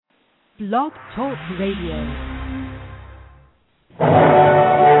Blog Talk Radio.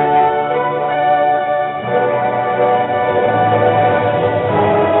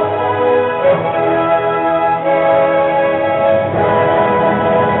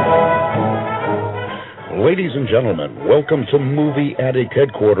 Ladies and gentlemen, welcome to Movie Addict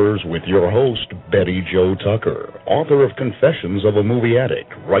Headquarters with your host, Betty Jo Tucker, author of Confessions of a Movie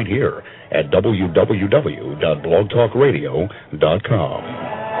Addict, right here at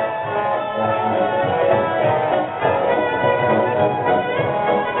www.blogtalkradio.com.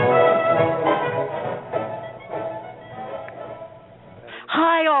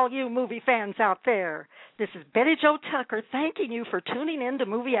 Hi, all you movie fans out there. This is Betty Jo Tucker thanking you for tuning in to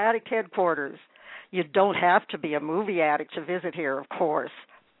Movie Addict Headquarters. You don't have to be a movie addict to visit here, of course.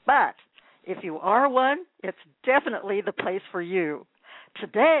 But if you are one, it's definitely the place for you.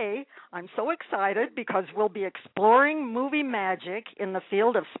 Today, I'm so excited because we'll be exploring movie magic in the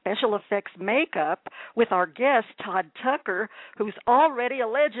field of special effects makeup with our guest, Todd Tucker, who's already a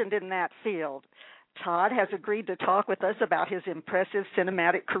legend in that field. Todd has agreed to talk with us about his impressive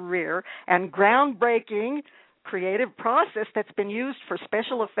cinematic career and groundbreaking creative process that's been used for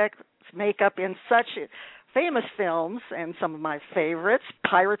special effects makeup in such famous films, and some of my favorites,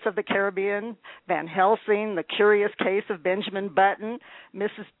 Pirates of the Caribbean, Van Helsing, The Curious Case of Benjamin Button,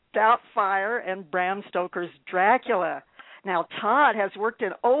 Mrs. Doubtfire, and Bram Stoker's Dracula. Now, Todd has worked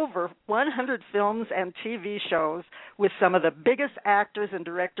in over 100 films and TV shows with some of the biggest actors and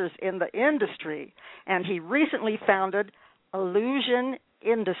directors in the industry, and he recently founded Illusion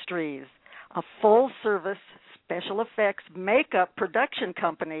Industries, a full-service special effects makeup production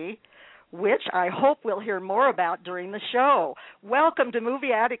company, which I hope we'll hear more about during the show. Welcome to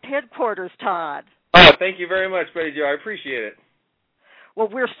Movie Addict Headquarters, Todd. Oh, thank you very much, Betty Jo. I appreciate it. Well,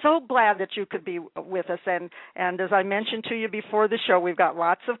 we're so glad that you could be with us, and as I mentioned to you before the show, we've got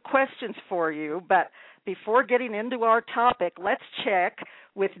lots of questions for you, but before getting into our topic, let's check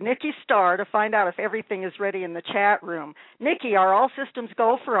with Nikki Starr to find out if everything is ready in the chat room. Nikki, are all systems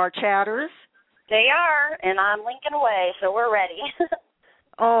go for our chatters? They are, and I'm linking away, so we're ready.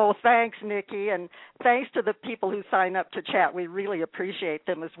 Oh, thanks, Nikki, and thanks to the people who sign up to chat. We really appreciate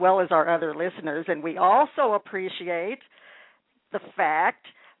them as well as our other listeners, and we also appreciate the fact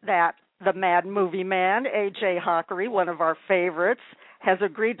that the Mad Movie Man, A.J. Hakari, one of our favorites, has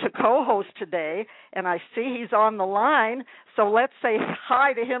agreed to co-host today, and I see he's on the line, so let's say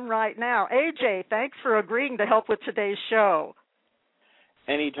hi to him right now. A.J., thanks for agreeing to help with today's show.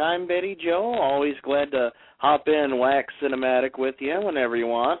 Anytime, Betty Jo. Always glad to hop in and wax cinematic with you whenever you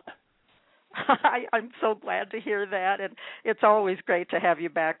want. I'm so glad to hear that, and it's always great to have you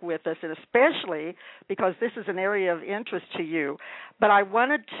back with us, and especially because this is an area of interest to you. But I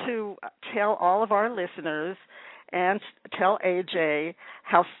wanted to tell all of our listeners and tell AJ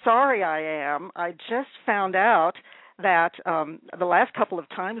how sorry I am. I just found out that the last couple of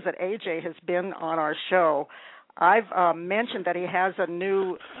times that AJ has been on our show, I've mentioned that he has a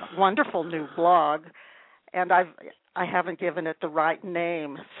wonderful new blog, and I haven't given it the right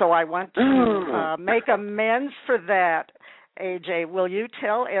name, so I want to make amends for that. AJ, will you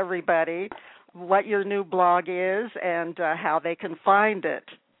tell everybody what your new blog is and how they can find it?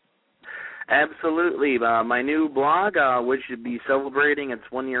 Absolutely. My new blog, which should be celebrating its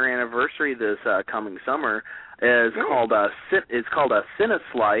one-year anniversary this coming summer, is called a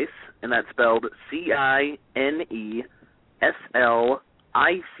Cineslice, and that's spelled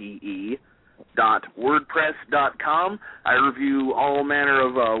CINESLICE.wordpress.com. I review all manner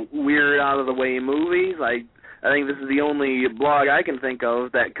of weird, out-of-the-way movies. I think this is the only blog I can think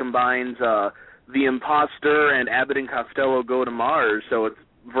of that combines The Imposter and Abbott and Costello Go to Mars, so it's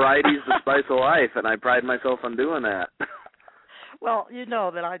variety's the spice of life, and I pride myself on doing that. Well, you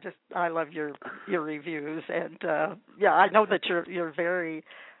know that I love your reviews, and I know that you're very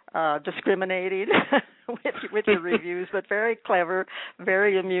discriminating with your reviews, but very clever,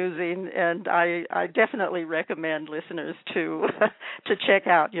 very amusing, and I definitely recommend listeners to check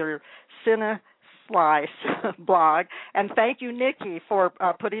out your Cineslice blog. And thank you, Nikki, for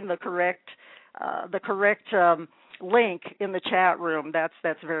putting the correct link in the chat room.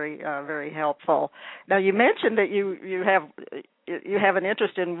 That's very very helpful. Now, you mentioned that you have an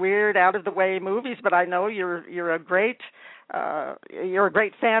interest in weird, out of the way movies, but I know you're a great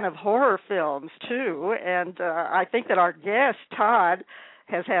fan of horror films too, and I think that our guest Todd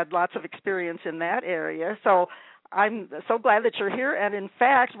has had lots of experience in that area. So I'm so glad that you're here. And in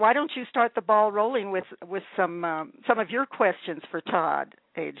fact, why don't you start the ball rolling with some of your questions for Todd,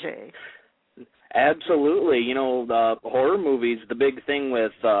 AJ? Absolutely. You know, the horror movies, the big thing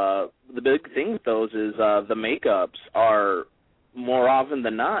with those is the makeups are more often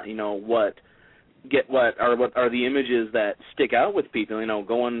than not, what are the images that stick out with people,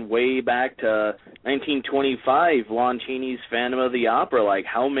 going way back to 1925, Lon Chaney's Phantom of the Opera. Like,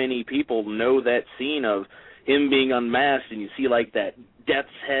 how many people know that scene of him being unmasked, and you see, like, that death's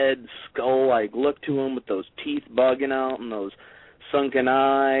head skull, like, look to him with those teeth bugging out and those sunken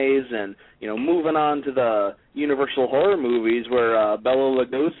eyes, and, moving on to the Universal horror movies where Bela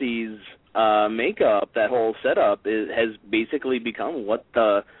Lugosi's makeup, that whole setup, has basically become what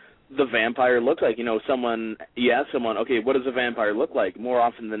the vampire looks like. You ask someone, okay, what does a vampire look like? More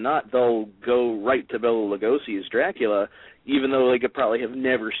often than not, they'll go right to Bela Lugosi's Dracula, even though they could probably have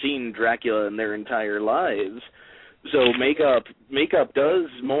never seen Dracula in their entire lives. So makeup does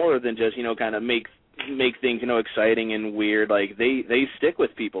more than just, kind of make things, exciting and weird. Like, they stick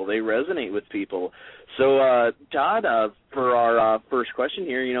with people. They resonate with people. So, Todd, for our first question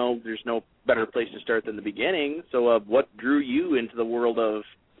here, there's no better place to start than the beginning. So, what drew you into the world of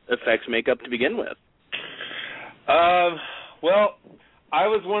effects makeup to begin with? Well, I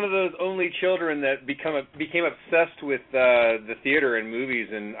was one of those only children that became obsessed with the theater and movies,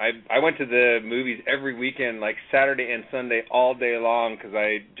 and I went to the movies every weekend, like Saturday and Sunday, all day long, because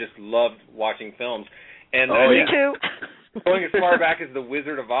I just loved watching films. And me too. Going as far back as The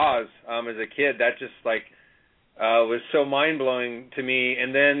Wizard of Oz as a kid, that just was so mind blowing to me.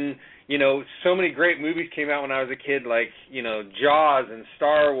 And then so many great movies came out when I was a kid, like, Jaws and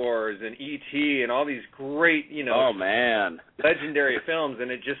Star Wars and E.T. and all these great, oh, man, legendary films,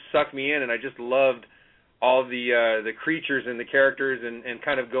 and it just sucked me in, and I just loved all the creatures and the characters and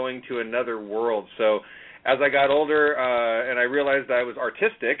kind of going to another world. So as I got older and I realized I was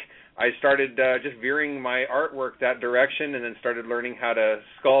artistic, I started just veering my artwork that direction, and then started learning how to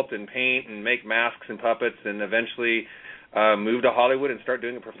sculpt and paint and make masks and puppets, and eventually moved to Hollywood and start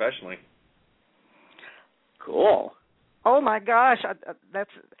doing it professionally. Cool. Oh my gosh, that's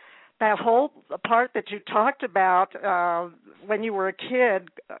that whole part that you talked about when you were a kid,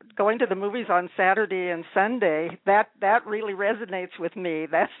 going to the movies on Saturday and Sunday. That really resonates with me.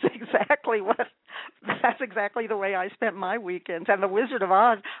 That's exactly the way I spent my weekends. And The Wizard of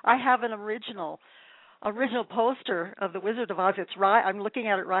Oz, I have an original poster of The Wizard of Oz. It's right. I'm looking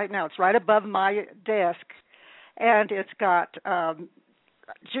at it right now. It's right above my desk. And it's got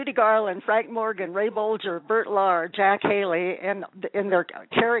Judy Garland, Frank Morgan, Ray Bolger, Burt Lahr, Jack Haley, and in their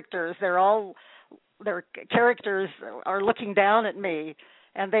characters, their characters are looking down at me,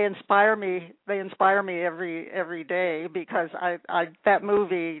 and they inspire me. They inspire me every day, because that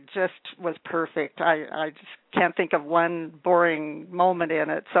movie just was perfect. I just can't think of one boring moment in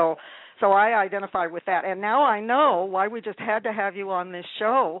it. So I identify with that, and now I know why we just had to have you on this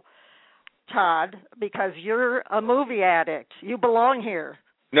show, Todd, because you're a movie addict. You belong here.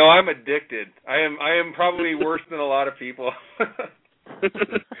 No, I'm addicted. I am probably worse than a lot of people.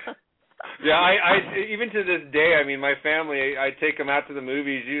 Yeah, I even to this day, I mean, my family, I take them out to the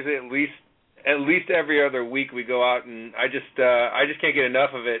movies usually at least every other week. We go out, and I just can't get enough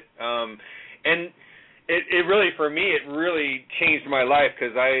of it. And it really, for me, it really changed my life,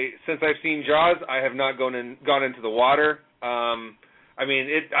 because since I've seen Jaws, I have not gone into the water. I mean,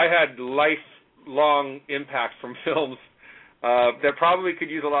 I had lifelong impact from films that probably could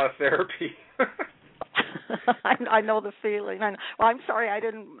use a lot of therapy. I know the feeling. Well, I'm sorry, I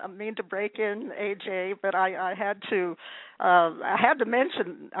didn't mean to break in, A.J., but I had to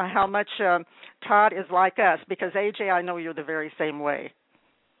mention how much Todd is like us, because, A.J., I know you're the very same way.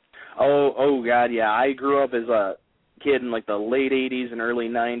 Oh God, yeah. I grew up as a kid in like the late 80s and early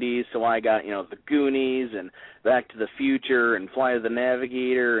 90s, so I got, the Goonies and Back to the Future and Flight of the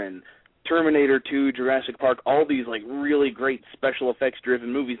Navigator and Terminator 2, Jurassic Park, all these like really great special effects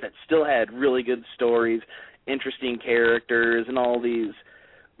driven movies that still had really good stories, interesting characters, and all these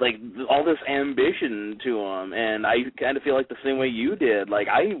all this ambition to them. And I kind of feel like the same way you did. Like,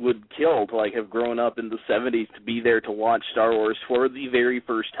 I would kill to have grown up in the 70s to be there to watch Star Wars for the very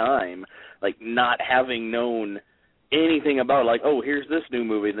first time, not having known anything about oh, here's this new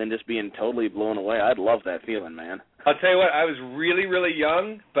movie, and then just being totally blown away. I'd love that feeling, man. I'll tell you what, I was really, really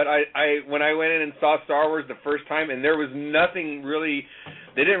young, but I when I went in and saw Star Wars the first time, and there was nothing really,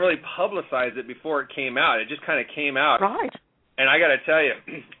 they didn't really publicize it before it came out. It just kind of came out. Right. And I got to tell you,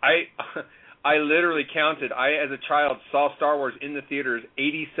 I literally counted. I, as a child, saw Star Wars in the theaters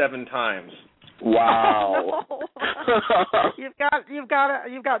 87 times. Wow. You've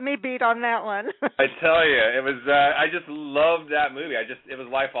got me beat on that one. I tell you, it was. I just loved that movie. It was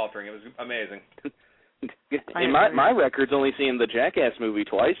life altering. It was amazing. And my record's only seeing the Jackass movie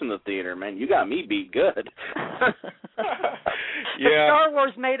twice in the theater, man. You got me beat good. Yeah. Star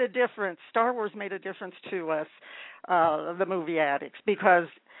Wars made a difference. Star Wars made a difference to us. the Movie Addicts, because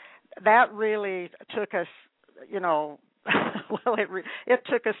that really took us, well, it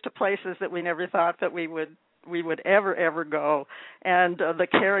took us to places that we never thought that we would ever go, and the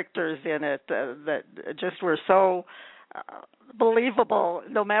characters in it that just were so believable,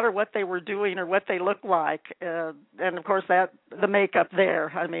 no matter what they were doing or what they looked like, and of course the makeup there.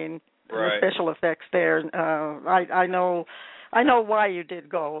 I mean, right. The special effects there. I know why you did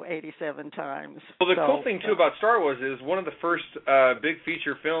go 87 times. Well, the cool thing too about Star Wars is one of the first big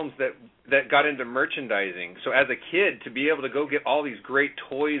feature films that got into merchandising. So as a kid, to be able to go get all these great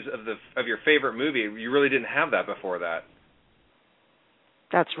toys of your favorite movie, you really didn't have that before that.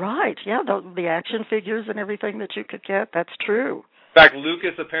 That's right. Yeah, the action figures and everything that you could get. That's true. In fact,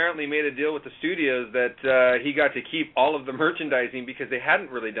 Lucas apparently made a deal with the studios that he got to keep all of the merchandising because they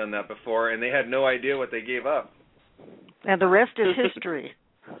hadn't really done that before, and they had no idea what they gave up. And the rest is history.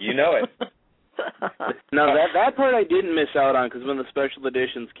 You know it. No, that part I didn't miss out on, because when the special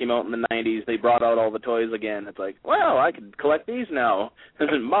editions came out in the 90s, they brought out all the toys again. It's like, well, I could collect these now.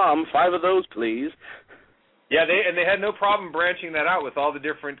 Mom, 5 of those, please. Yeah, they had no problem branching that out with all the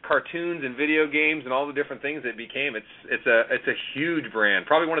different cartoons and video games and all the different things it became. It's a huge brand,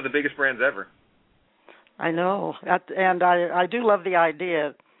 probably one of the biggest brands ever. I know, and I do love the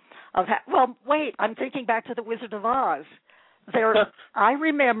idea. Well, wait, I'm thinking back to the Wizard of Oz. I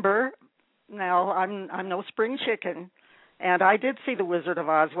remember, now I'm no spring chicken, and I did see the Wizard of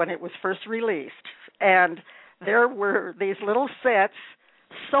Oz when it was first released, and there were these little sets,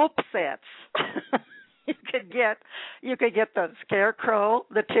 soap sets. You could get the Scarecrow,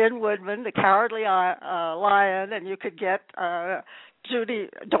 the Tin Woodman, the Cowardly Lion, and you could get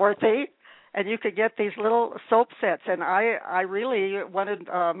Dorothy. And you could get these little soap sets, and I really wanted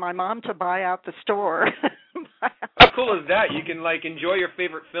my mom to buy out the store. How cool is that? You can enjoy your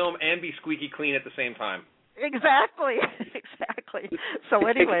favorite film and be squeaky clean at the same time. Exactly. So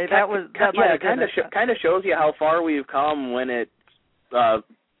anyway, kind of shows you how far we've come when it's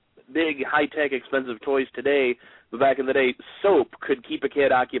big, high-tech, expensive toys today. But back in the day, soap could keep a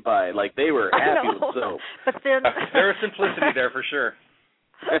kid occupied. They were happy with soap. But then there was simplicity there for sure.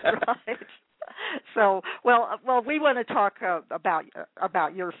 Right. So, well, we want to talk about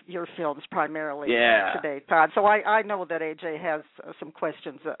your films primarily today, Todd. So I know that AJ has some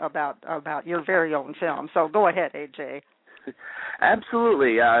questions about your very own film. So go ahead, AJ.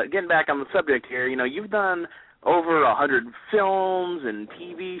 Absolutely. Getting back on the subject here, you've done over 100 films and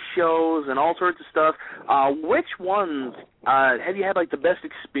TV shows and all sorts of stuff. Which ones have you had the best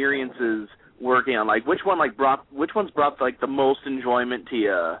experiences working on? Which ones brought the most enjoyment to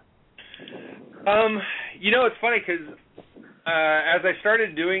you? It's funny because as I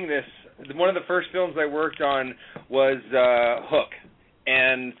started doing this, one of the first films I worked on was Hook,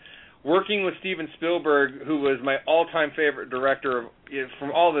 and working with Steven Spielberg, who was my all-time favorite director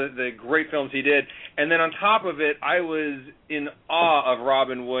from all the great films he did, and then on top of it, I was in awe of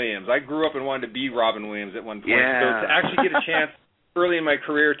Robin Williams. I grew up and wanted to be Robin Williams at one point, so to actually get a chance early in my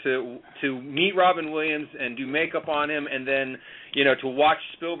career to meet Robin Williams and do makeup on him, and then to watch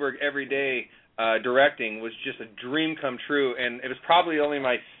Spielberg every day directing was just a dream come true. And it was probably only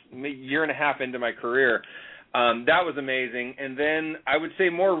my year and a half into my career. That was amazing. And then I would say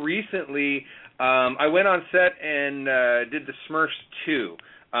more recently, I went on set and did the Smurfs 2.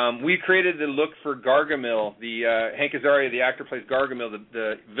 We created the look for Gargamel. Hank Azaria, the actor, plays Gargamel,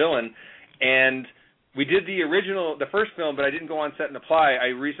 the villain, and we did the first film, but I didn't go on set and apply. I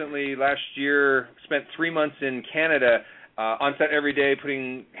recently, last year, spent 3 months in Canada on set every day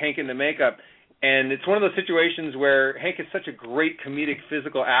putting Hank in the makeup. And it's one of those situations where Hank is such a great comedic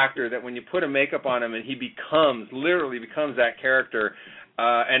physical actor that when you put a makeup on him and he literally becomes that character,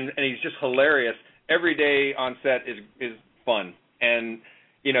 and he's just hilarious. Every day on set is fun. And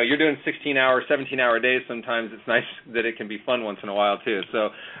you're doing 16-hour, 17-hour days sometimes. It's nice that it can be fun once in a while, too. So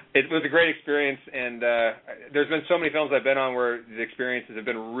it was a great experience, and there's been so many films I've been on where the experiences have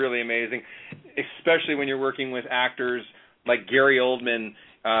been really amazing, especially when you're working with actors like Gary Oldman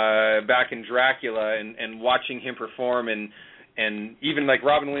back in Dracula and watching him perform, and even like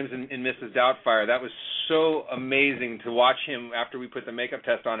Robin Williams in Mrs. Doubtfire. That was so amazing to watch him after we put the makeup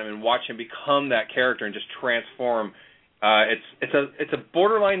test on him and watch him become that character and just transform. It's a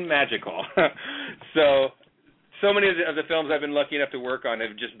borderline magical. So many of the films I've been lucky enough to work on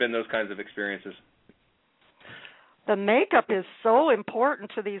have just been those kinds of experiences. The makeup is so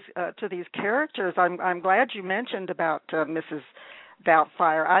important to these characters. I'm glad you mentioned about Mrs.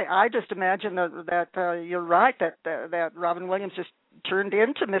 Doubtfire. I just imagine that you're right that Robin Williams just turned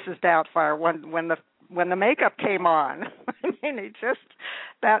into Mrs. Doubtfire when the makeup came on. I mean, he just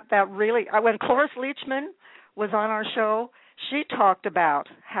that really when Cloris Leachman was on our show, she talked about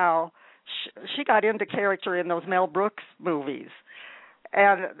how she got into character in those Mel Brooks movies,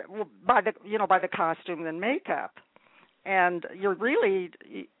 and by the costume and makeup. And you're really,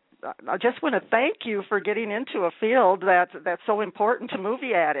 I just want to thank you for getting into a field that's so important to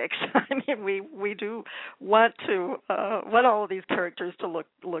movie addicts. I mean, we do want all of these characters to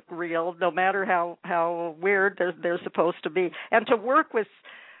look real, no matter how weird they're supposed to be. And to work with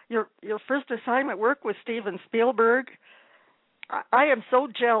your first assignment, work with Steven Spielberg. I am so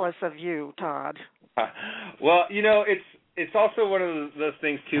jealous of you, Todd. Well, it's also one of those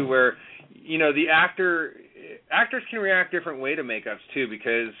things too where the actors can react different way to makeups too,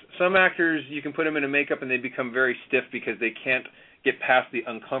 because some actors you can put them in a makeup and they become very stiff because they can't get past the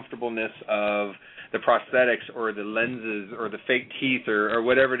uncomfortableness of the prosthetics or the lenses or the fake teeth or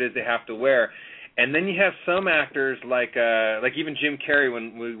whatever it is they have to wear. And then you have some actors like even Jim Carrey,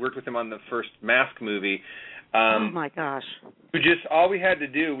 when we worked with him on the first Mask movie. Oh my gosh! Who just all we had to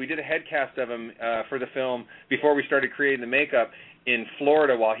do, we did a head cast of him for the film before we started creating the makeup in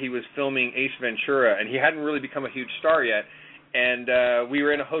Florida while he was filming Ace Ventura, and he hadn't really become a huge star yet. And we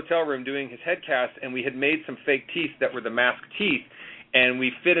were in a hotel room doing his head cast, and we had made some fake teeth that were the Mask teeth, and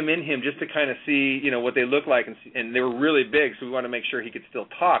we fit them in him just to kind of see, what they look like, and they were really big, so we wanted to make sure he could still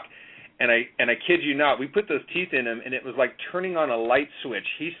talk. And I kid you not, we put those teeth in him, and it was like turning on a light switch.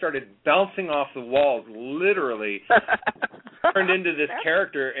 He started bouncing off the walls, literally, turned into this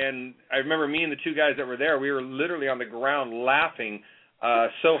character. And I remember me and the two guys that were there, we were literally on the ground laughing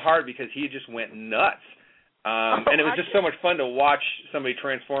so hard because he just went nuts. And it was just so much fun to watch somebody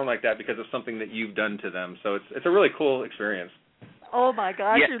transform like that because of something that you've done to them. So it's a really cool experience. Oh my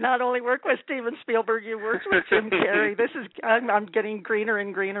gosh! Yeah. You not only work with Steven Spielberg, you worked with Jim Carrey. I'm getting greener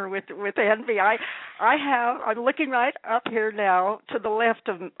and greener with envy. I'm looking right up here now to the left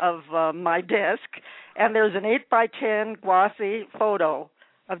of my desk, and there's an 8x10 glossy photo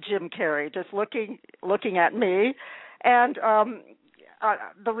of Jim Carrey just looking at me. And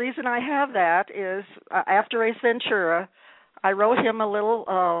the reason I have that is after Ace Ventura, I wrote him a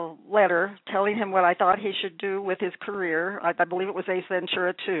little letter telling him what I thought he should do with his career. I believe it was Ace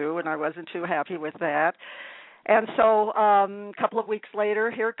Ventura 2, and I wasn't too happy with that. And so a couple of weeks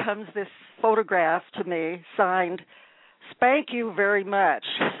later, here comes this photograph to me, signed, "Spank you very much."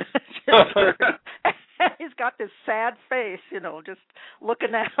 He's got this sad face, just looking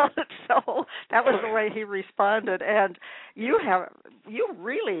out. So that was the way he responded. And you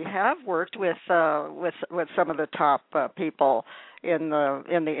really have worked with some of the top people in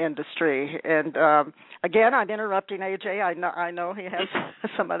the industry. And again, I'm interrupting AJ. I know he has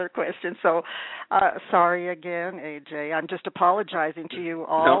some other questions. So sorry again, AJ. I'm just apologizing to you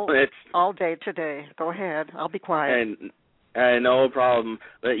all day today. Go ahead. I'll be quiet. No problem.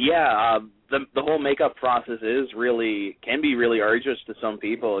 But yeah, the whole makeup process can be really arduous to some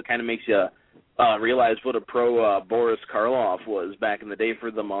people. It kind of makes you realize what a pro Boris Karloff was back in the day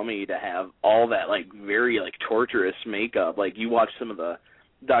for The Mummy, to have all that very torturous makeup. You watch some of the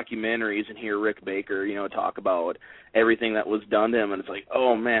documentaries and hear Rick Baker, talk about everything that was done to him, and it's like,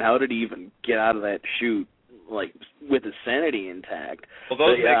 oh man, how did he even get out of that shoot with his sanity intact? Well,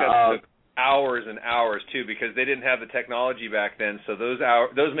 those makeups took hours and hours too, because they didn't have the technology back then. So those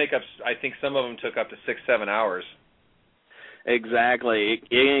makeups, I think some of them took up to 6-7 hours. Exactly.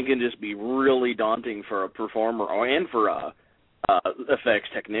 It can just be really daunting for a performer and for a effects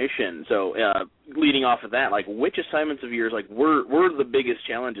technician. So leading off of that, which assignments of yours were the biggest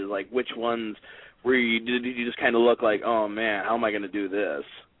challenges? Which ones did you just kind of look like, oh man, how am I going to do this?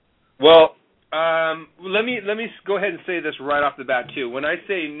 Well, let me go ahead and say this right off the bat too. When I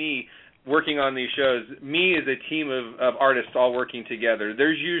say me working on these shows, me is a team of artists all working together.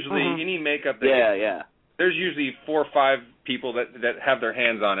 There's usually any makeup that there's usually 4 or 5 people that have their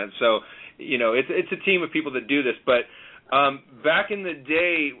hands on it. So, it's a team of people that do this. But back in the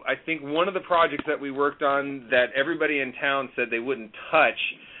day, I think one of the projects that we worked on that everybody in town said they wouldn't touch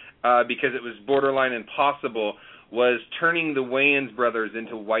because it was borderline impossible was turning the Wayans brothers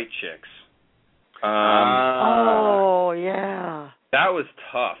into white chicks. Oh, yeah. That was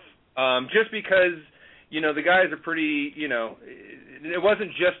tough. Just because, the guys are pretty, it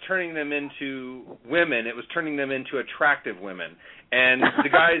wasn't just turning them into women, it was turning them into attractive women. And the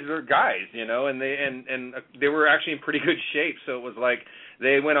guys are guys, and they were actually in pretty good shape. So it was like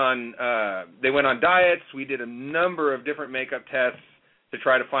they went on diets. We did a number of different makeup tests to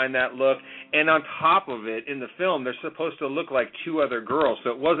try to find that look. And on top of it, in the film, they're supposed to look like 2 other girls.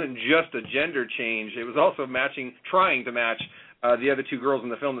 So it wasn't just a gender change. It was also trying to match the other two girls in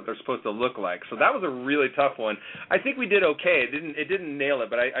the film that they're supposed to look like. So that was a really tough one. I think we did okay. It didn't nail it,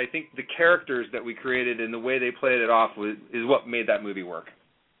 but I think the characters that we created and the way they played it off is what made that movie work.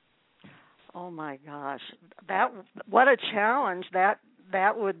 Oh my gosh, what a challenge that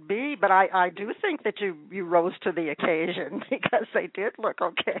would be. But I do think that you rose to the occasion because they did look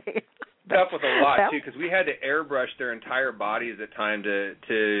okay. Up with a lot too, because we had to airbrush their entire bodies at time to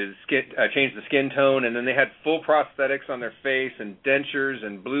change the skin tone, and then they had full prosthetics on their face and dentures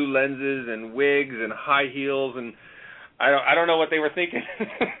and blue lenses and wigs and high heels, and I don't know what they were thinking,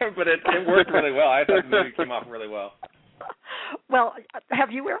 but it worked really well. I thought the movie came off really well. Well,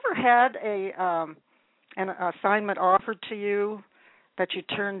 have you ever had an assignment offered to you that you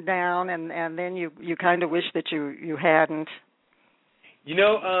turned down, and then you kind of wish that you hadn't? You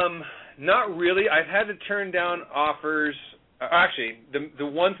know, not really. I've had to turn down offers. Actually, the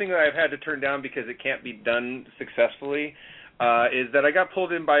one thing that I've had to turn down because it can't be done successfully is that I got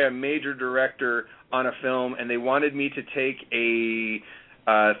pulled in by a major director on a film, and they wanted me to take a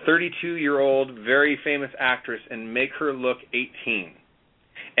 32-year-old, very famous actress and make her look 18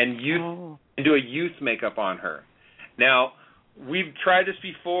 and do a youth makeup on her. Now, we've tried this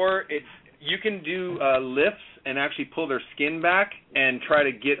before. You can do lifts and actually pull their skin back and try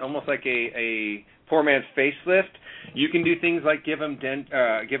to get almost like a poor man's facelift. You can do things like give them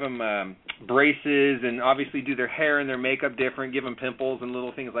braces and obviously do their hair and their makeup different, give them pimples and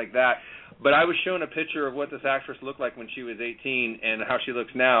little things like that. But I was shown a picture of what this actress looked like when she was 18 and how she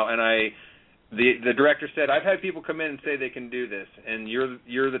looks now, and the director said, I've had people come in and say they can do this, and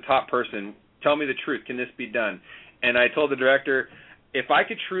you're the top person. Tell me the truth. Can this be done? And I told the director, if I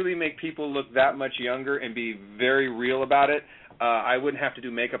could truly make people look that much younger and be very real about it, I wouldn't have to do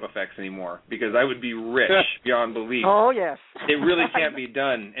makeup effects anymore because I would be rich beyond belief. Oh, yes. It really can't be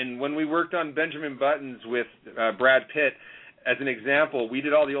done. And when we worked on Benjamin Buttons with Brad Pitt, as an example, we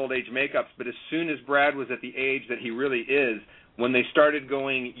did all the old age makeups, but as soon as Brad was at the age that he really is, when they started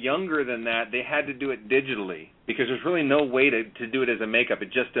going younger than that, they had to do it digitally because there's really no way to do it as a makeup.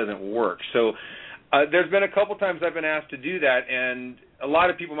 It just doesn't work. So there's been a couple times I've been asked to do that, and a lot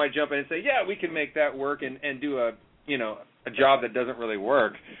of people might jump in and say, yeah, we can make that work and do a job that doesn't really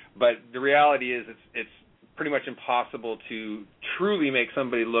work. But the reality is it's pretty much impossible to truly make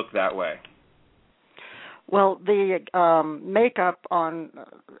somebody look that way. Well, the makeup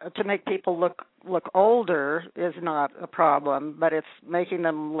to make people look older is not a problem, but it's making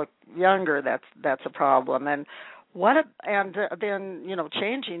them look younger that's a problem. And then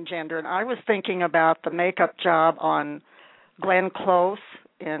changing gender. And I was thinking about the makeup job on Glenn Close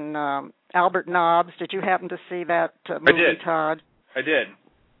in Albert Nobbs. Did you happen to see that movie, I did. Todd? I did.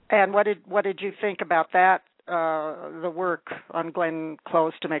 And what did you think about that? The work on Glenn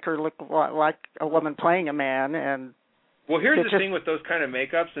Close to make her look like a woman playing a man. And well, here's the thing with those kind of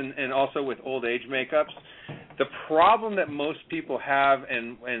makeups and also with old age makeups. The problem that most people have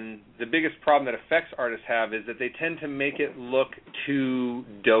and the biggest problem that effects artists have is that they tend to make it look too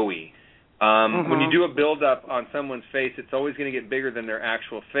doughy. When you do a build-up on someone's face, it's always going to get bigger than their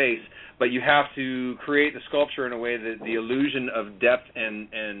actual face, but you have to create the sculpture in a way that the illusion of depth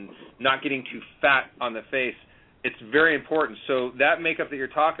and not getting too fat on the face, it's very important. So that makeup that you're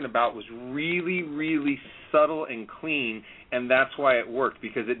talking about was really, really subtle and clean, and that's why it worked,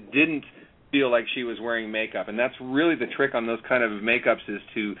 because it didn't feel like she was wearing makeup. And that's really the trick on those kind of makeups, is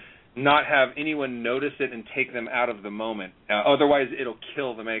to not have anyone notice it and take them out of the moment. Otherwise, it'll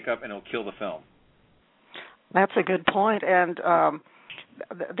kill the makeup and it'll kill the film. That's a good point. And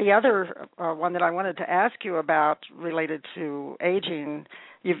the other one that I wanted to ask you about related to aging,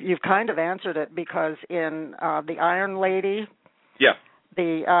 you've kind of answered it, because in The Iron Lady, it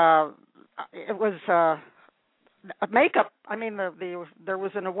was makeup. I mean, there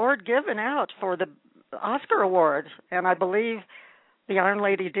was an award given out for the Oscar award, and I believe The Iron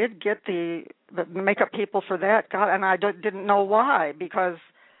Lady did get the makeup people for that. God, and I didn't know why, because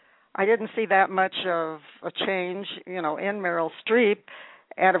I didn't see that much of a change, in Meryl Streep.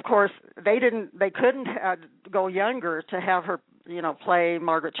 And of course, they couldn't go younger to have her, play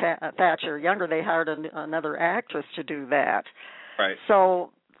Margaret Thatcher younger. They hired another actress to do that. Right.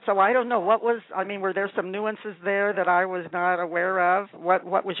 So I don't know were there some nuances there that I was not aware of?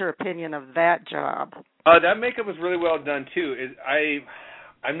 What was your opinion of that job? That makeup was really well done too.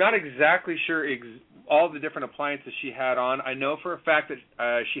 I'm not exactly sure all the different appliances she had on. I know for a fact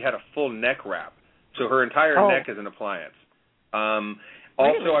that she had a full neck wrap, so her entire neck is an appliance.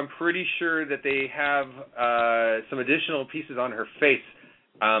 Also, really? I'm pretty sure that they have some additional pieces on her face.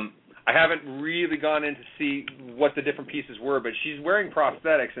 I I haven't really gone in to see what the different pieces were, but she's wearing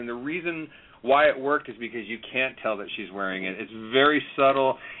prosthetics, and the reason why it worked is because you can't tell that she's wearing it. It's very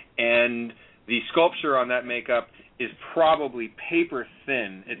subtle, and the sculpture on that makeup is probably paper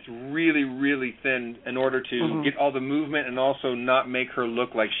thin. It's really, really thin in order to get all the movement and also not make her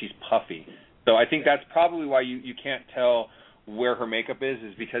look like she's puffy. So I think that's probably why you can't tell where her makeup is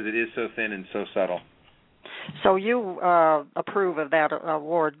because it is so thin and so subtle. So you approve of that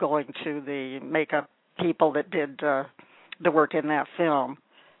award going to the makeup people that did the work in that film?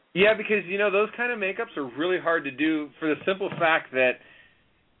 Yeah, because, those kind of makeups are really hard to do for the simple fact that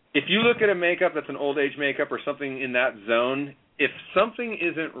if you look at a makeup that's an old age makeup or something in that zone, if something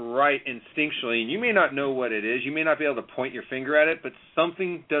isn't right instinctually, and you may not know what it is, you may not be able to point your finger at it, but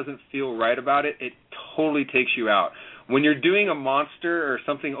something doesn't feel right about it, it totally takes you out. When you're doing a monster or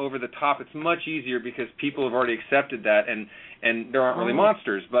something over the top, it's much easier because people have already accepted that, and there aren't really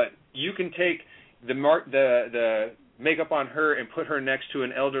monsters. But you can take the makeup on her and put her next to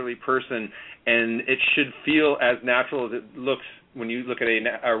an elderly person, and it should feel as natural as it looks when you look at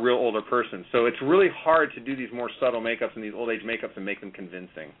a real older person. So it's really hard to do these more subtle makeups and these old age makeups and make them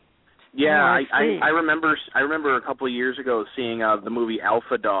convincing. Yeah, I remember a couple of years ago seeing the movie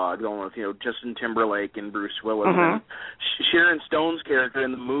Alpha Dog, going with Justin Timberlake and Bruce Willis, and Sharon Stone's character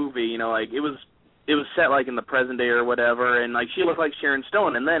in the movie. It was set like in the present day or whatever, and like she looked like Sharon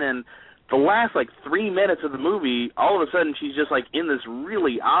Stone, and then in the last 3 minutes of the movie, all of a sudden she's just in this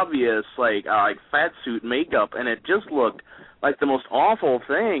really obvious fat suit makeup, and it just looked like the most awful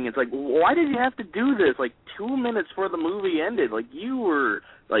thing. It's why did you have to do this 2 minutes before the movie ended? You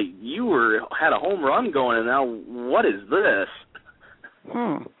had a home run going, and now what is this?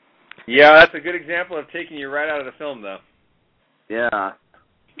 Yeah, that's a good example of taking you right out of the film, though. Yeah,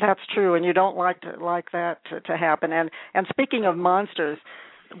 that's true, and you don't like that to happen. And speaking of monsters,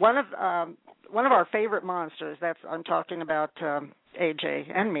 one of our favorite monsters, I'm talking about AJ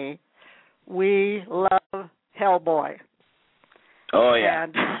and me, we love Hellboy. Oh yeah.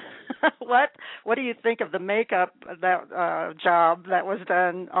 And what do you think of the makeup that job that was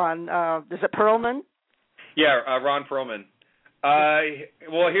done on? Is it Perlman? Yeah, Ron Perlman.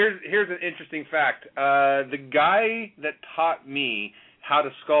 Well, here's an interesting fact. The guy that taught me how to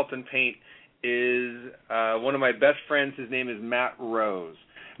sculpt and paint is one of my best friends. His name is Matt Rose.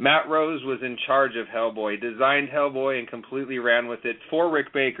 Matt Rose was in charge of Hellboy, designed Hellboy, and completely ran with it for Rick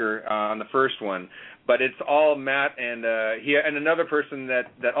Baker on the first one. But it's all Matt and another person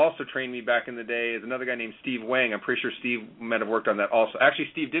that also trained me back in the day is another guy named Steve Wang. I'm pretty sure Steve might have worked on that also. Actually,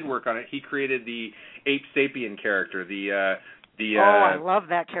 Steve did work on it. He created the Ape Sapien character. I love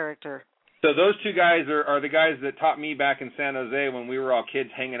that character. So those two guys are the guys that taught me back in San Jose when we were all kids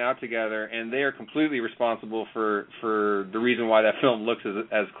hanging out together, and they are completely responsible for the reason why that film looks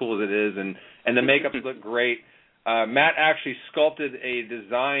as cool as it is, and the makeups look great. Matt actually sculpted a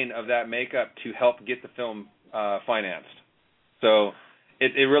design of that makeup to help get the film financed. So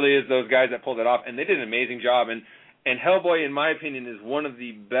it really is those guys that pulled it off, and they did an amazing job. And Hellboy, in my opinion, is one of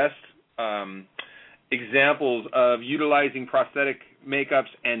the best examples of utilizing prosthetic makeups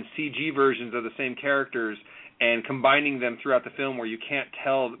and CG versions of the same characters and combining them throughout the film where you can't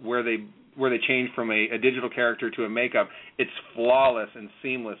tell where they change from a digital character to a makeup. It's flawless and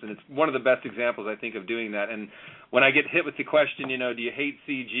seamless, and it's one of the best examples, I think, of doing that. And when I get hit with the question, do you hate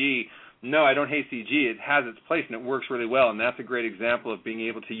CG? No, I don't hate CG. It has its place, and it works really well, and that's a great example of being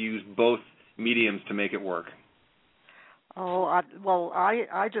able to use both mediums to make it work.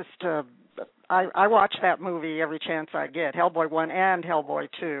 I watch that movie every chance I get, Hellboy 1 and Hellboy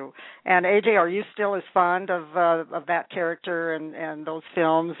 2. And AJ, are you still as fond of that character and those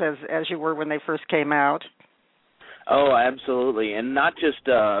films as you were when they first came out? Oh, absolutely, and not just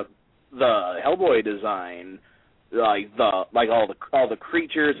the Hellboy design, all the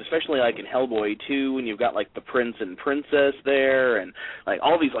creatures, especially in Hellboy 2, when you've got the prince and princess there, and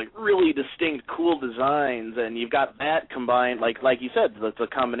all these really distinct, cool designs, and you've got that combined, like you said, that's a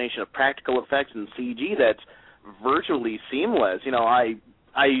combination of practical effects and CG that's virtually seamless. I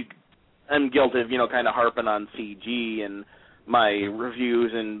am guilty of kind of harping on CG and my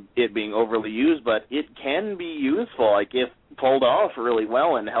reviews and it being overly used, but it can be useful, if pulled off really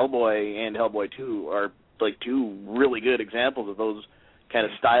well. And Hellboy and Hellboy 2 are two really good examples of those kind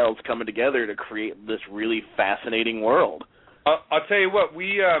of styles coming together to create this really fascinating world. I'll tell you what,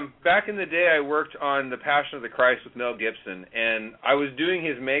 we back in the day I worked on The Passion of the Christ with Mel Gibson, and I was doing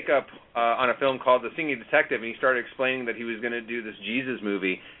his makeup on a film called The Singing Detective, and he started explaining that he was going to do this Jesus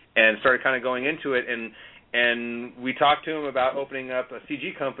movie and started kind of going into it, and we talked to him about opening up a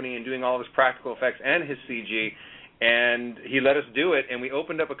CG company and doing all of his practical effects and his CG. and he let us do it, and we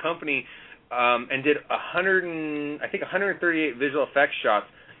opened up a company and did 138 visual effects shots.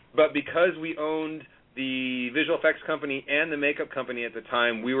 But because we owned the visual effects company and the makeup company at the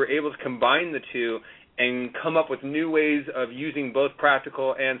time, we were able to combine the two and come up with new ways of using both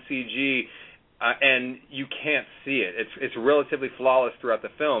practical and CG, and you can't see it. It's relatively flawless throughout the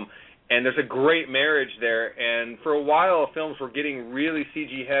film, and there's a great marriage there. And for a while, films were getting really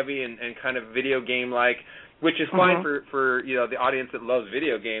CG heavy and kind of video game-like, which is fine for the audience that loves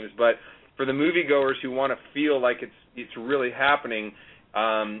video games, but for the moviegoers who want to feel like it's really happening,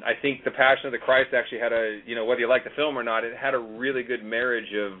 I think The Passion of the Christ actually had whether you like the film or not, it had a really good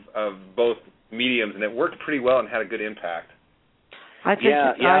marriage of both mediums, and it worked pretty well and had a good impact. I think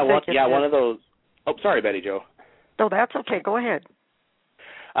one of those. Oh, sorry, Betty Jo. No, that's okay. Go ahead.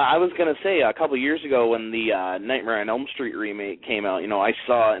 I was going to say, a couple of years ago when the Nightmare on Elm Street remake came out, I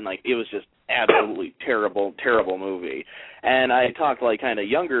saw it, and it was just absolutely terrible movie. And I talked to kind of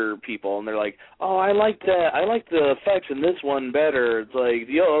younger people, and they're like, "Oh, I like the effects in this one better." It's like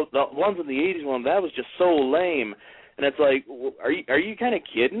the ones in the '80s one, that was just so lame. And it's like, are you kind of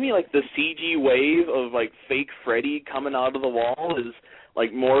kidding me? The CG wave of fake Freddy coming out of the wall is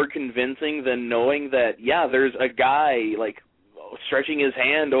more convincing than knowing that there's a guy stretching his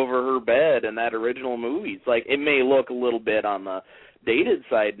hand over her bed in that original movie. It's it may look a little bit on the dated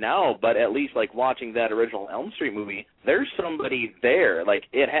side now, but at least watching that original Elm Street movie, there's somebody there.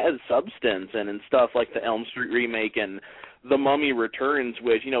 It has substance, and in stuff like the Elm Street remake and The Mummy Returns,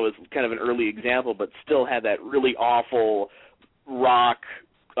 which is kind of an early example, but still had that really awful rock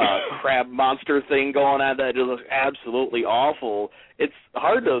crab monster thing going on that is absolutely awful. It's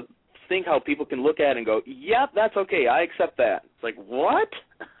hard to think how people can look at it and go, "Yep, that's okay, I accept that." It's what?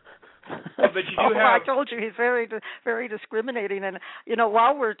 But you do have... I told you he's very, very discriminating. And,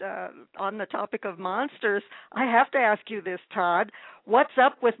 while we're on the topic of monsters, I have to ask you this, Todd. What's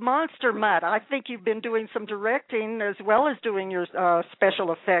up with Monster Mutt? I think you've been doing some directing as well as doing your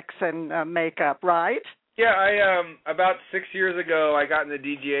special effects and makeup, right? Yeah, I about 6 years ago, I got in the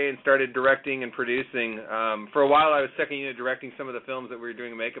DGA and started directing and producing. For a while, I was second unit directing some of the films that we were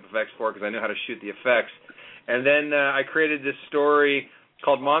doing makeup effects for because I knew how to shoot the effects. And then I created this story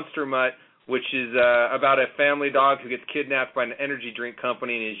called Monster Mutt, which is about a family dog who gets kidnapped by an energy drink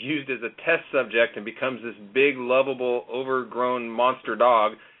company and is used as a test subject and becomes this big, lovable, overgrown monster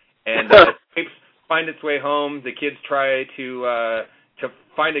dog. And find its way home. The kids try to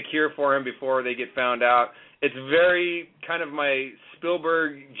find a cure for him before they get found out. It's very kind of my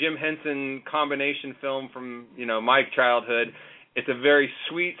Spielberg, Jim Henson combination film from my childhood. It's a very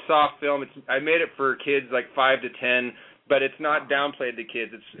sweet, soft film. I made it for kids 5 to 10. But it's not downplayed to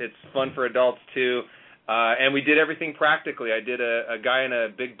kids. It's fun for adults too. And we did everything practically. I did a guy in a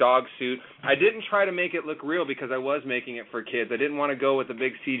big dog suit. I didn't try to make it look real because I was making it for kids. I didn't want to go with a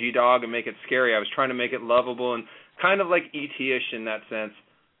big CG dog and make it scary. I was trying to make it lovable and kind of like E.T.-ish in that sense.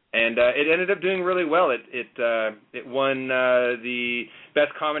 And it ended up doing really well. It won the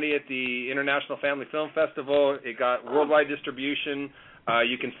Best Comedy at the International Family Film Festival. It got worldwide distribution.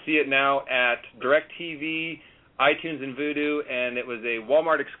 You can see it now at DirecTV, iTunes, and Vudu, and it was a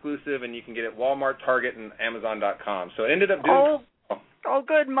Walmart exclusive, and you can get it at Walmart, Target, and Amazon.com. So it ended up doing... Oh,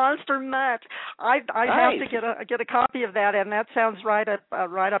 good, Monster Mutt. I nice. have to get a copy of that, and that sounds right up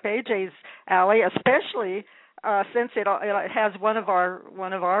AJ's alley, especially since it has one of our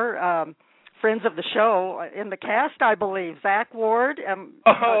friends of the show in the cast, I believe, Zach Ward.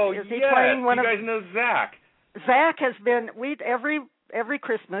 Is he playing one you guys know Zach. Zach has been. Every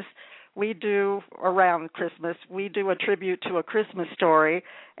Christmas. We do, around Christmas, we do a tribute to A Christmas Story,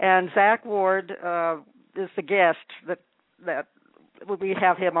 and Zach Ward is the guest that we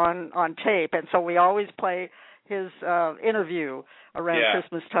have him on tape, and so we always play his interview around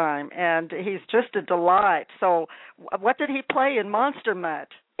Christmas time, and he's just a delight. So what did he play in Monster Mutt?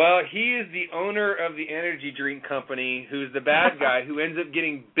 Well, he is the owner of the energy drink company who's the bad guy who ends up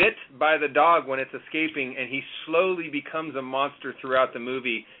getting bit by the dog when it's escaping, and he slowly becomes a monster throughout the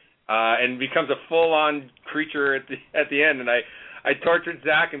movie. And becomes a full-on creature at the end. And I tortured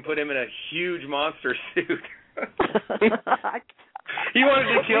Zach and put him in a huge monster suit. He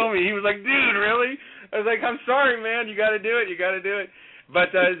wanted to kill me. He was like, "Dude, really?" I was like, "I'm sorry, man. You got to do it.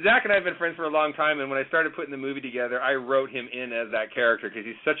 But Zach and I have been friends for a long time, and when I started putting the movie together, I wrote him in as that character because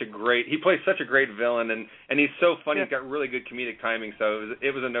he plays such a great villain, and he's so funny. He's got really good comedic timing, so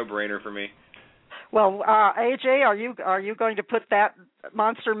it was a no-brainer for me. Well, AJ, are you going to put that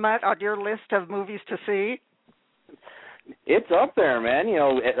Monster Mutt on your list of movies to see? It's up there, man.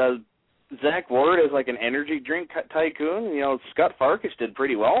 Zach Ward as like an energy drink tycoon. You know, Scott Farkas did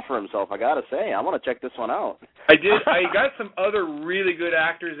pretty well for himself, I gotta say. I want to check this one out. I did. I got some other really good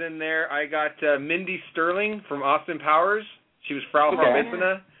actors in there. I got Mindy Sterling from Austin Powers. She was Frau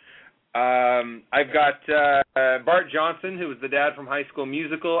Harvissina. I've got Bart Johnson, who was the dad from High School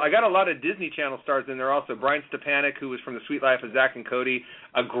Musical. I got a lot of Disney Channel stars in there also. Brian Stepanek, who was from The Sweet Life of Zack and Cody,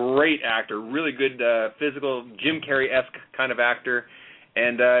 a great actor, really good physical, Jim Carrey-esque kind of actor.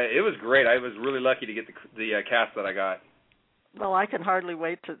 And it was great. I was really lucky to get the cast that I got. Well, I can hardly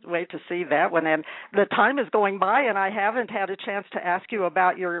wait to see that one. And the time is going by, and I haven't had a chance to ask you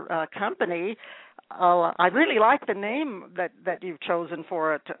about your company. I really like the name that you've chosen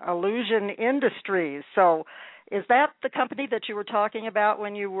for it, Illusion Industries. So is that the company that you were talking about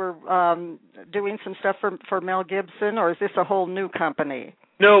when you were doing some stuff for Mel Gibson, or is this a whole new company?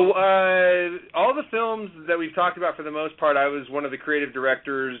 No, all the films that we've talked about, for the most part, I was one of the creative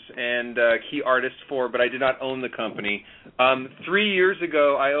directors and key artists for, but I did not own the company. 3 years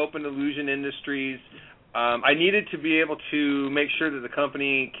ago, I opened Illusion Industries. I needed to be able to make sure that the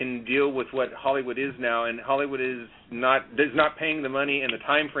company can deal with what Hollywood is now, and Hollywood is not paying the money, and the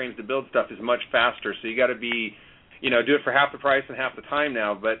time frames to build stuff is much faster. So you got to be, do it for half the price and half the time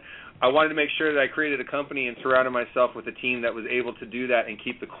now. But I wanted to make sure that I created a company and surrounded myself with a team that was able to do that and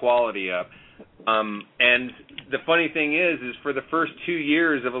keep the quality up. And the funny thing is for the first 2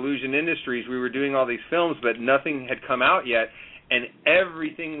 years of Illusion Industries, we were doing all these films, but nothing had come out yet. And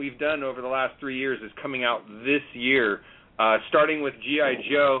everything we've done over the last 3 years is coming out this year, starting with G.I.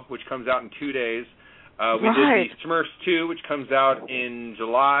 Joe, which comes out in 2 days. We did the Smurfs 2, which comes out in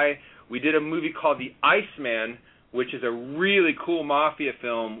July. We did a movie called The Iceman, which is a really cool mafia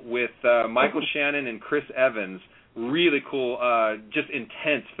film with Michael Shannon and Chris Evans. Really cool, just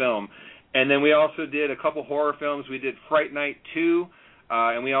intense film. And then we also did a couple horror films. We did Fright Night 2,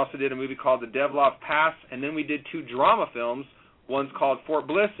 and we also did a movie called The Devloff Pass. And then we did 2 drama films. One's called Fort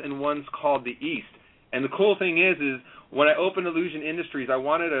Bliss, and one's called The East. And the cool thing is when I opened Illusion Industries, I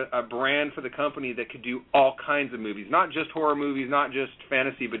wanted a brand for the company that could do all kinds of movies, not just horror movies, not just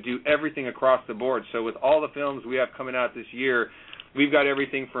fantasy, but do everything across the board. So with all the films we have coming out this year, we've got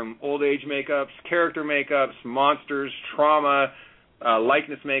everything from old age makeups, character makeups, monsters, trauma,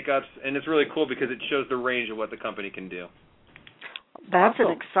 likeness makeups, and it's really cool because it shows the range of what the company can do. That's an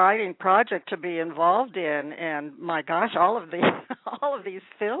exciting project to be involved in, and my gosh, all of these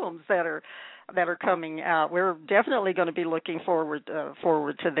films that are coming out, we're definitely going to be looking forward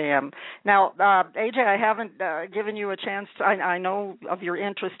to them. Now, AJ, I haven't given you a chance to, I know of your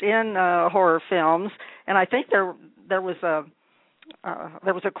interest in horror films, and I think there was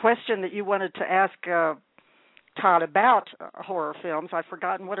a question that you wanted to ask Todd about horror films. I've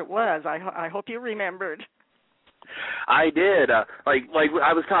forgotten what it was. I hope you remembered. I did. Like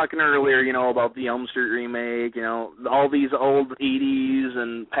I was talking earlier, about the Elm Street remake, all these old 80s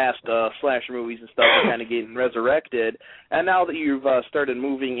and past slasher movies and stuff are kind of getting resurrected. And now that you've started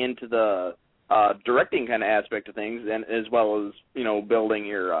moving into the directing kind of aspect of things, and as well as, building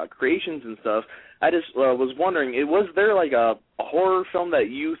your creations and stuff, I just was wondering, was there like a horror film that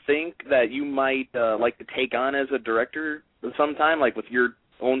you think that you might like to take on as a director sometime, like with your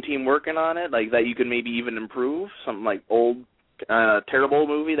own team working on it, like that you could maybe even improve, something like old, terrible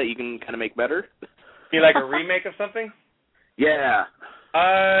movie that you can kind of make better? You like a remake of something? Yeah.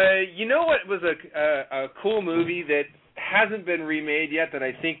 You know what was a cool movie that hasn't been remade yet that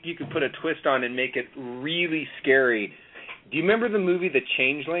I think you could put a twist on and make it really scary? Do you remember the movie The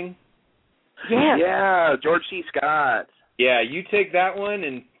Changeling? Yes. Yeah, George C. Scott. Yeah, you take that one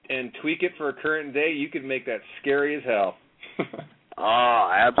and tweak it for a current day, you could make that scary as hell. Oh,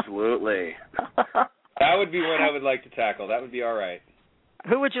 absolutely. That would be one I would like to tackle. That would be all right.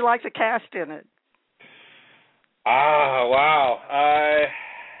 Who would you like to cast in it? Wow.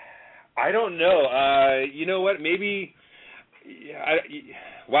 I don't know. You know what? Maybe.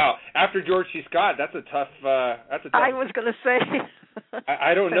 Wow. After George C. Scott, that's a tough. I was going to say.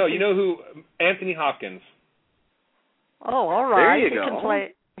 I don't know. You know who? Anthony Hopkins. Oh, all right. There you go.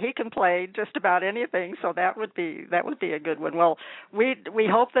 He can play just about anything, so that would be a good one. Well, we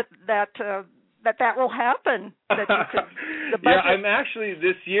hope that will happen. That you could, yeah, I'm actually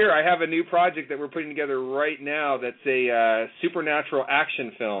this year I have a new project that we're putting together right now. That's a supernatural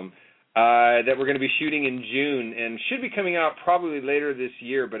action film that we're going to be shooting in June and should be coming out probably later this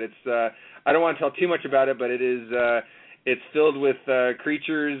year. But it's I don't want to tell too much about it, but it is it's filled with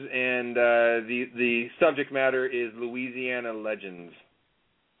creatures, and the subject matter is Louisiana legends.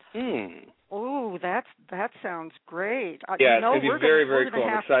 Oh, that sounds great. Yeah, it's going to be very, very cool.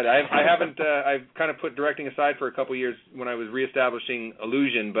 I'm excited. I haven't. I've kind of put directing aside for a couple of years when I was reestablishing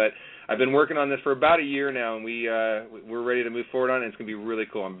Illusion, but I've been working on this for about a year now, and we're ready to move forward on it. It's going to be really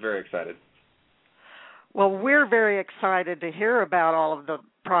cool. I'm very excited. Well, we're very excited to hear about all of the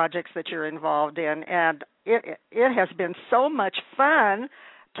projects that you're involved in, and it has been so much fun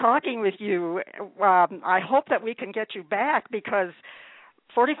talking with you. I hope that we can get you back, because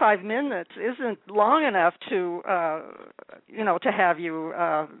 45 minutes isn't long enough to have you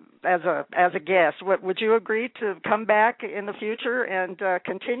as a guest. Would you agree to come back in the future and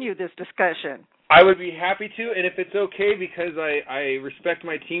continue this discussion? I would be happy to, and if it's okay, because I respect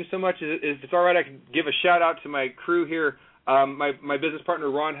my team so much, if it's all right, I can give a shout-out to my crew here, my business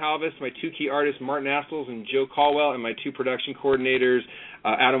partner, Ron Halvis, my two key artists, Martin Astles and Joe Caldwell, and my two production coordinators,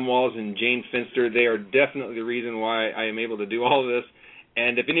 Adam Walls and Jane Finster. They are definitely the reason why I am able to do all of this.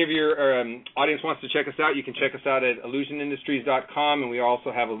 And if any of your audience wants to check us out, you can check us out at illusionindustries.com, and we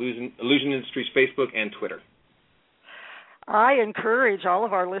also have Illusion Industries Facebook and Twitter. I encourage all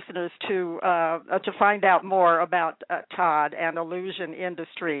of our listeners to find out more about Todd and Illusion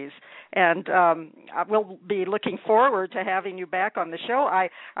Industries, and we'll be looking forward to having you back on the show.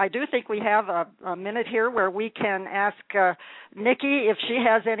 I do think we have a minute here where we can ask Nikki if she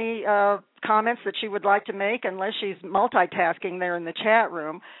has any comments that she would like to make, unless she's multitasking there in the chat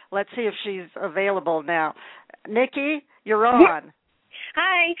room. Let's see if she's available now. Nikki, you're on.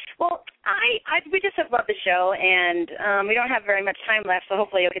 Hi. Well, we just love the show, and we don't have very much time left, so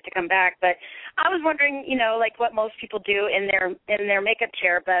hopefully you'll get to come back. But I was wondering, like what most people do in their makeup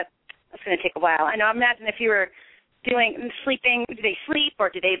chair, but it's going to take a while. I know. Imagine if you were sleeping. Do they sleep,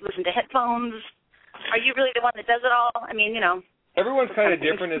 or do they listen to headphones? Are you really the one that does it all? I mean, Everyone's kind of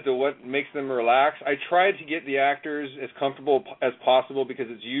different as to what makes them relax. I try to get the actors as comfortable as possible, because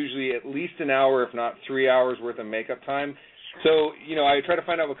it's usually at least an hour, if not 3 hours worth of makeup time. So, I try to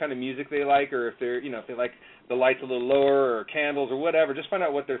find out what kind of music they like, or if they're, if they like the lights a little lower, or candles, or whatever. Just find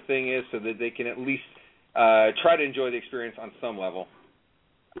out what their thing is, so that they can at least try to enjoy the experience on some level.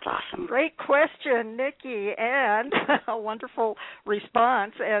 That's awesome. Great question, Nikki, and a wonderful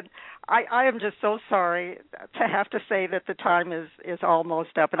response. And I am just so sorry to have to say that the time is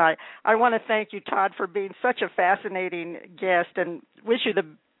almost up. And I want to thank you, Todd, for being such a fascinating guest, and wish you the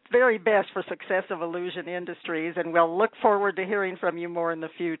very best for success of Illusion Industries, and we'll look forward to hearing from you more in the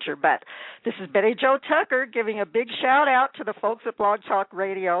future. But this is Betty Jo Tucker giving a big shout-out to the folks at Blog Talk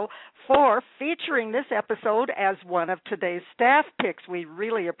Radio for featuring this episode as one of today's staff picks. We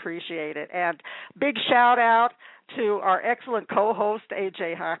really appreciate it. And big shout-out to our excellent co-host,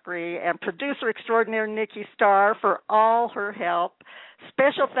 A.J. Hakari, and producer extraordinaire Nikki Starr for all her help.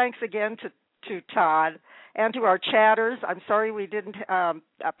 Special thanks again to Todd. And to our chatters. I'm sorry we didn't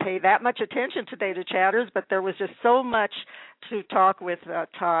pay that much attention today to chatters, but there was just so much to talk with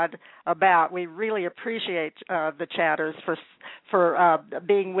Todd about. We really appreciate the chatters for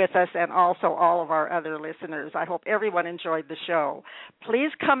being with us, and also all of our other listeners. I hope everyone enjoyed the show.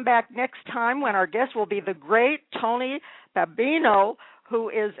 Please come back next time, when our guest will be the great Tony Babino, who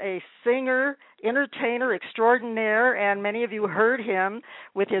is a singer, entertainer extraordinaire, and many of you heard him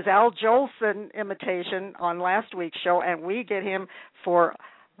with his Al Jolson imitation on last week's show, and we get him for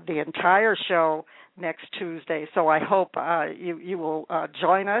the entire show next Tuesday. So I hope you will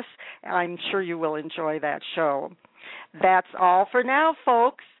join us. I'm sure you will enjoy that show. That's all for now,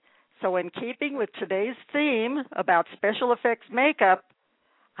 folks. So in keeping with today's theme about special effects makeup,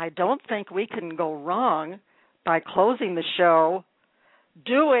 I don't think we can go wrong by closing the show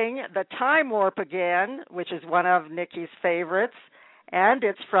doing the Time Warp again, which is one of Nikki's favorites, and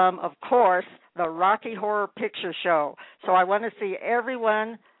it's from, of course, the Rocky Horror Picture Show. So I want to see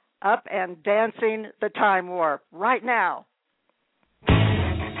everyone up and dancing the Time Warp right now.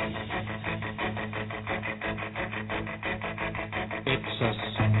 It's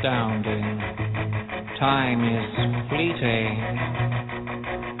astounding. Time is fleeting.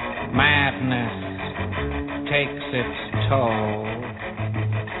 Madness takes its toll.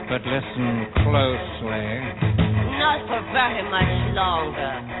 But listen closely. Not for very much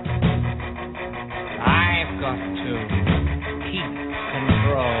longer. I've got to keep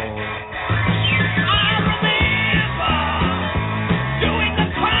control. I remember doing the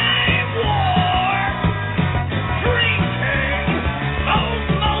Time Warp, drinking those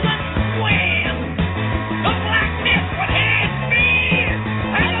moments when the blackness would hit me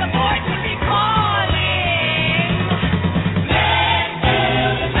and the voice would be calling.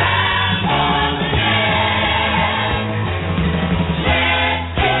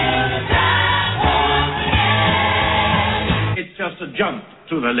 Just a jump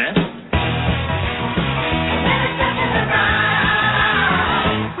to the left,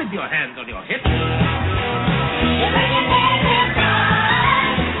 with your hands on your hips.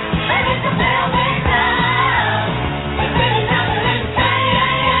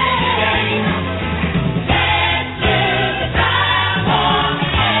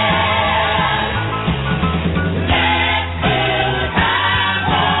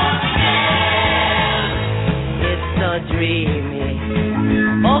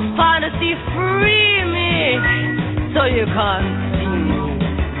 So you can't see me.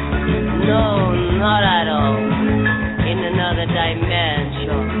 No, not at all. In another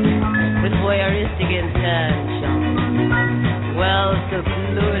dimension, with voyeuristic intention, well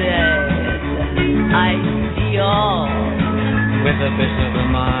secluded, I see all. With a bit of a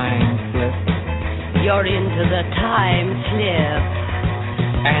mind flip. You're into the time slip.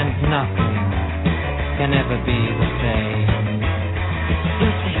 And nothing can ever be the same.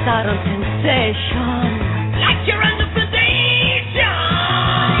 It's a subtle sensation. Like you're under sedation.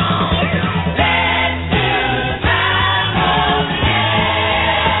 Let's do time again.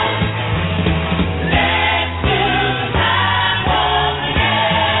 Let's do time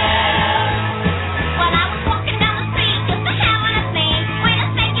again. Well, I was walking down the street just to have one of me. When a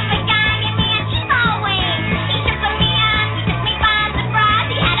snake in the guy gave me a cheap old wing. He took me on, he took me by surprise.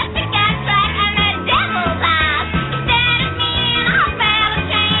 He had a stick-out track and a devil's eyes. He stared at me and I felt a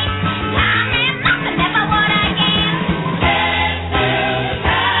change. Time and nothing ever would again. Let's do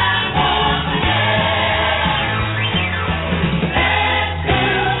time again. Let's do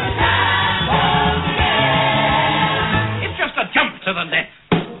time again. It's just a jump to the net.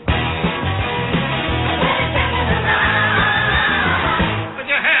 With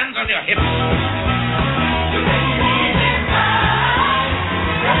your hands on your hips.